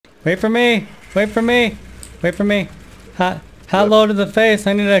Wait for me. Wait for me. Wait for me. Hot low to the face.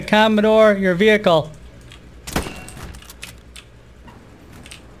 I need a Commodore. Your vehicle.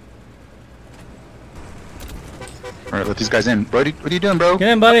 Alright, let these guys in. Brody, what are you doing, bro? Get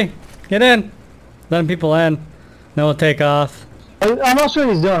in, buddy. Get in. Letting people in. Then we'll take off. I'm not sure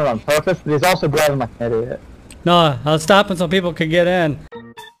he's doing it on purpose, but he's also driving like an idiot. No, I was stopping so people could get in.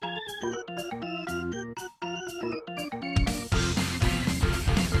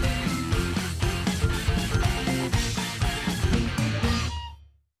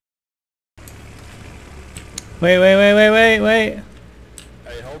 Wait.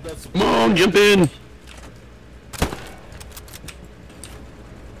 Hey, hold that. Come on, jump in.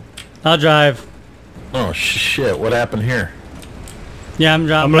 I'll drive. Oh shit! What happened here? Yeah, I'm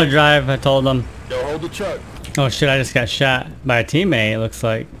gonna drive. I told them. Yo, hold the truck. Oh shit! I just got shot by a teammate. It looks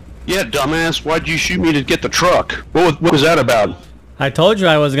like. Yeah, dumbass. Why'd you shoot me to get the truck? What was that about? I told you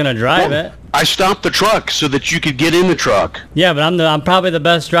I was gonna drive it. I stopped the truck so that you could get in the truck. Yeah, but I'm probably the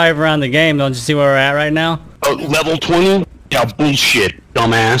best driver on the game. Don't you see where we're at right now? Oh, level 20? Yeah, bullshit,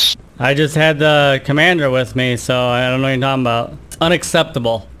 dumbass. I just had the commander with me, so I don't know what you're talking about. It's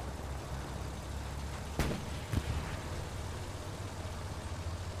unacceptable.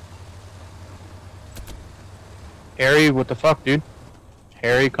 Harry, what the fuck, dude?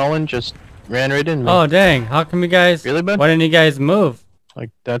 Harry Cullen just ran right in. Oh dang! How come you guys? Really, bud? Why didn't you guys move? Like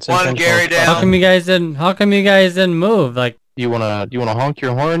that's one Gary down. How come you guys didn't move? Like you wanna honk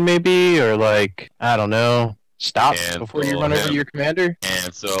your horn maybe, or like I don't know, stop before you run over your commander?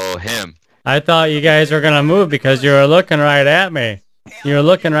 Cancel him. I thought you guys were gonna move because you were looking right at me. You were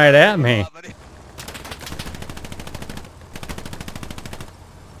looking right at me.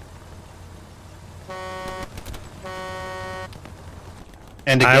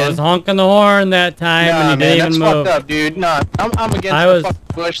 And again, I was honking the horn that time and you didn't even move. That's fucked up, dude. Nah, I'm against the fucking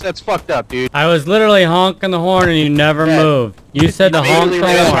bush. That's fucked up, dude. I was literally honking the horn and you never moved. You said to honk the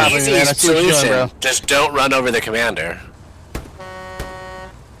horn. Easiest solution. Just don't run over the commander.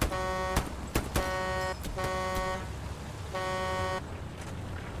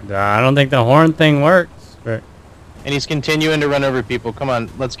 I don't think the horn thing works. And he's continuing to run over people. Come on,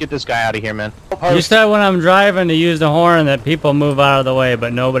 let's get this guy out of here, man. You said when I'm driving to use the horn that people move out of the way,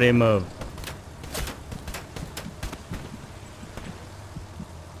 but nobody moved.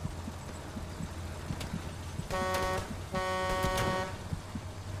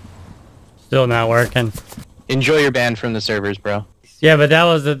 Still not working. Enjoy your ban from the servers, bro. Yeah, but that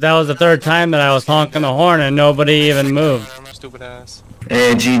was the third time that I was honking the horn and nobody even moved. Stupid ass.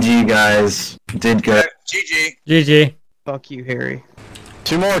 Hey, GG guys. Did good. GG. GG. Fuck you, Harry.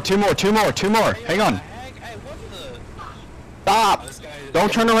 Two more. Hang on. Stop!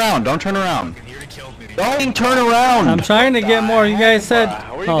 Don't turn around. Don't turn around. I'm trying to get more. You guys said.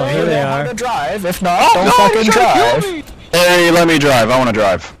 Oh, here they are. Drive. If not, don't fucking drive. Hey, let me drive. I want to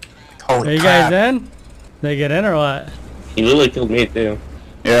drive. Are you guys in? They get in or what? He literally killed me too.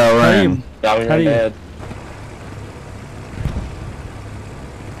 Yeah, we're in. Got me right bad.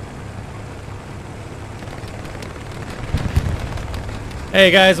 Hey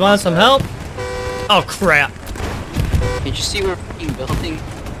guys, want some help? Oh crap! Did you see we're fucking building?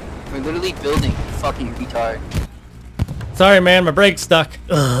 We're literally building, fucking retard. Sorry man, my brake's stuck.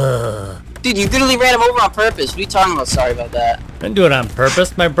 Ugh. Dude, you literally ran him over on purpose. What are you talking about? Sorry about that. Didn't do it on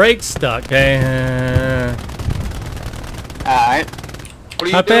purpose. My brake's stuck. Okay. Alright. What are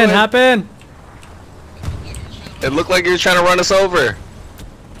you doing? Hop in. It looked like you were trying to run us over.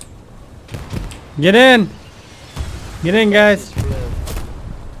 Get in. Get in, guys.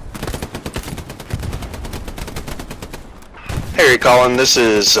 Hey, Colin, this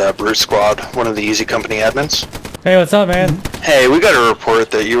is Bruce Squad, one of the Easy Company admins. Hey, what's up, man? Hey, we got a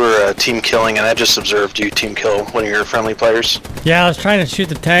report that you were team killing, and I just observed you team kill one of your friendly players. Yeah, I was trying to shoot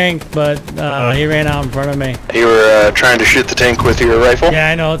the tank, but he ran out in front of me. You were trying to shoot the tank with your rifle? Yeah,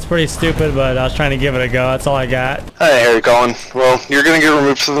 I know, it's pretty stupid, but I was trying to give it a go. That's all I got. Hi, Harry Colin. Well, you're going to get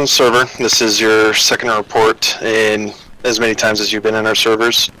removed from the server. This is your second report in as many times as you've been in our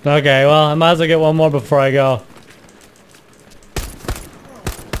servers. Okay, well, I might as well get one more before I go.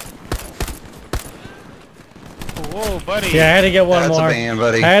 Whoa, buddy. Yeah, I had to get one more. That's a ban,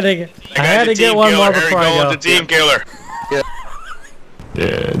 buddy. I had to get one more before I go. The team killer.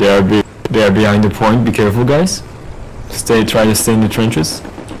 Yeah, they are behind the point. Be careful, guys. Try to stay in the trenches.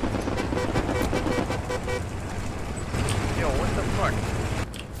 Yo, what the fuck?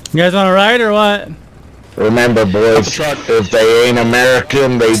 You guys want to ride or what? Remember, boys, if they ain't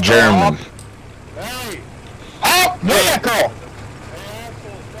American, they German. Hey! Oh, vehicle!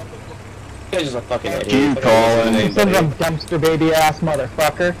 He's just a fucking idiot. Keep calling. Some dumpster baby ass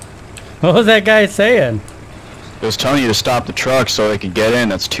motherfucker. What was that guy saying? It was telling you to stop the truck so they could get in.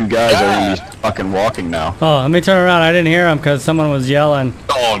 That's two guys that are gonna be fucking walking now. Oh, let me turn around. I didn't hear him because someone was yelling.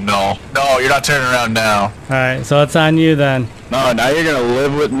 Oh no. No, you're not turning around now. Alright, so it's on you then. No, now you're gonna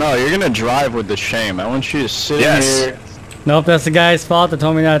live with. No, you're gonna drive with the shame. I want you to sit here. Nope, that's the guy's fault that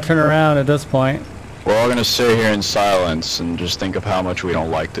told me not to turn around at this point. We're all gonna sit here in silence and just think of how much we don't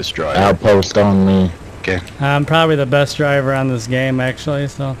like this driver. Outpost only. Okay. I'm probably the best driver on this game, actually,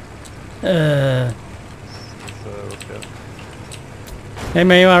 so. Hey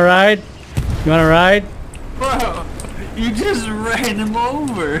man, you wanna ride? You wanna ride? Bro, you just ran him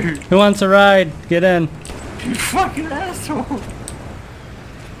over. Who wants to ride? Get in. You fucking asshole.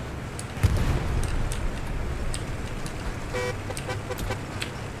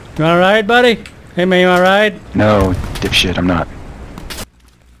 You wanna ride, buddy? Hey man, you wanna ride? No, dipshit, I'm not.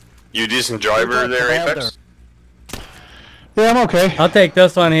 You a decent driver there, Apex? Yeah, I'm okay. I'll take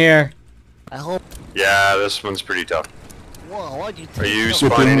this one here. I hope. Yeah, this one's pretty tough. Whoa, why'd you take Are you him?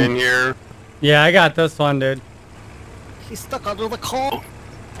 spawning in here? Yeah, I got this one, dude. He's stuck under the car.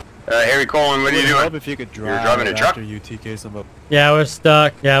 Harry Colin, what are you doing? If you could You're driving a truck? after you TK some up. Yeah, we're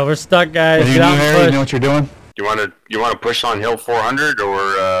stuck. Yeah, we're stuck, guys. You Get out and Harry, you push. know what you're doing? You wanna push on hill 400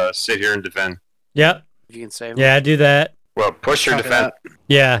 or sit here and defend? Yep. If you can save Yeah, do that. Well, push or defend.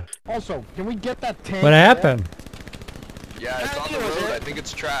 Yeah. Also, can we get that tank? What happened? Yeah, it's on the road. I think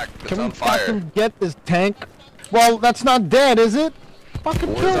it's tracked. It's Can we on fire. fucking get this tank? Well, that's not dead, is it?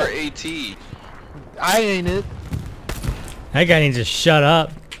 Fucking Where's kill our it. AT? I ain't it. That guy needs to shut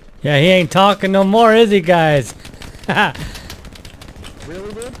up. Yeah, he ain't talking no more, is he, guys?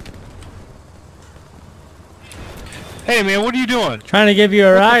 Really, dude? Hey man, what are you doing? Trying to give you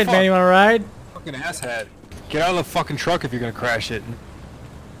a ride, man. You want to ride? Fucking asshat. Get out of the fucking truck if you're gonna crash it.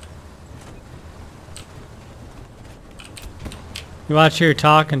 You watch who you're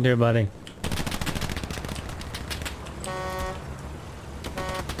talking to, buddy.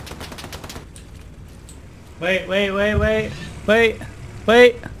 Wait.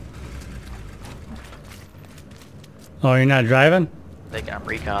 Oh, you're not driving? They got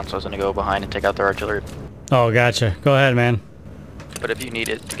recon, so I was gonna go behind and take out their artillery. Oh, gotcha. Go ahead, man. But if you need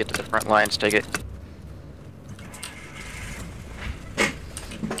it to get to the front lines, take it.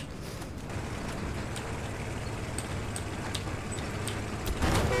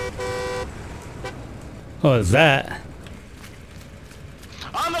 What was that?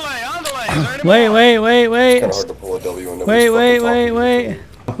 On the lane, on the lane. Is there any Wait.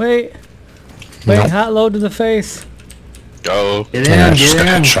 Wait, hot load to the face. Go. Get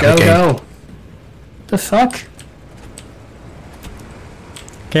in, go. The fuck?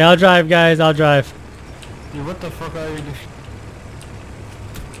 Okay, I'll drive, guys. I'll drive. Dude, what the fuck are you doing?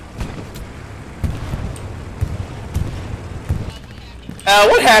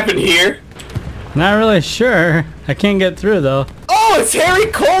 What happened here? Not really sure. I can't get through, though. Oh, it's Harry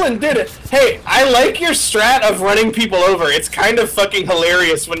Colin did it! Hey, I like your strat of running people over. It's kind of fucking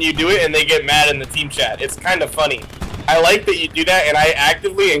hilarious when you do it and they get mad in the team chat. It's kind of funny. I like that you do that, and I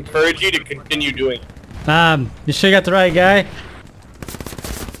actively encourage you to continue doing it. You sure you got the right guy?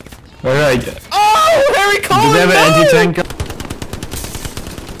 Alright. Oh, Harry Colin! Do they have an anti-tank?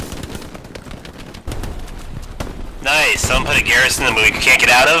 Nice. Someone put a garrison that we can't get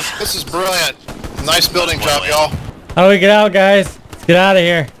out of. This is brilliant. Nice building job, y'all. How do we get out, guys? Let's get out of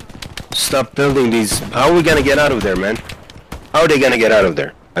here. Stop building these. How are we gonna get out of there, man? How are they gonna get out of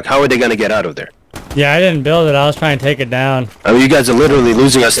there? Like, how are they gonna get out of there? Yeah, I didn't build it. I was trying to take it down. I mean, you guys are literally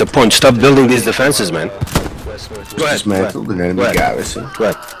losing us the point. Stop building these defenses, man. Go ahead, Dismantled an enemy garrison. Go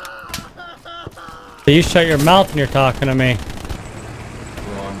ahead. So you shut your mouth when you're talking to me.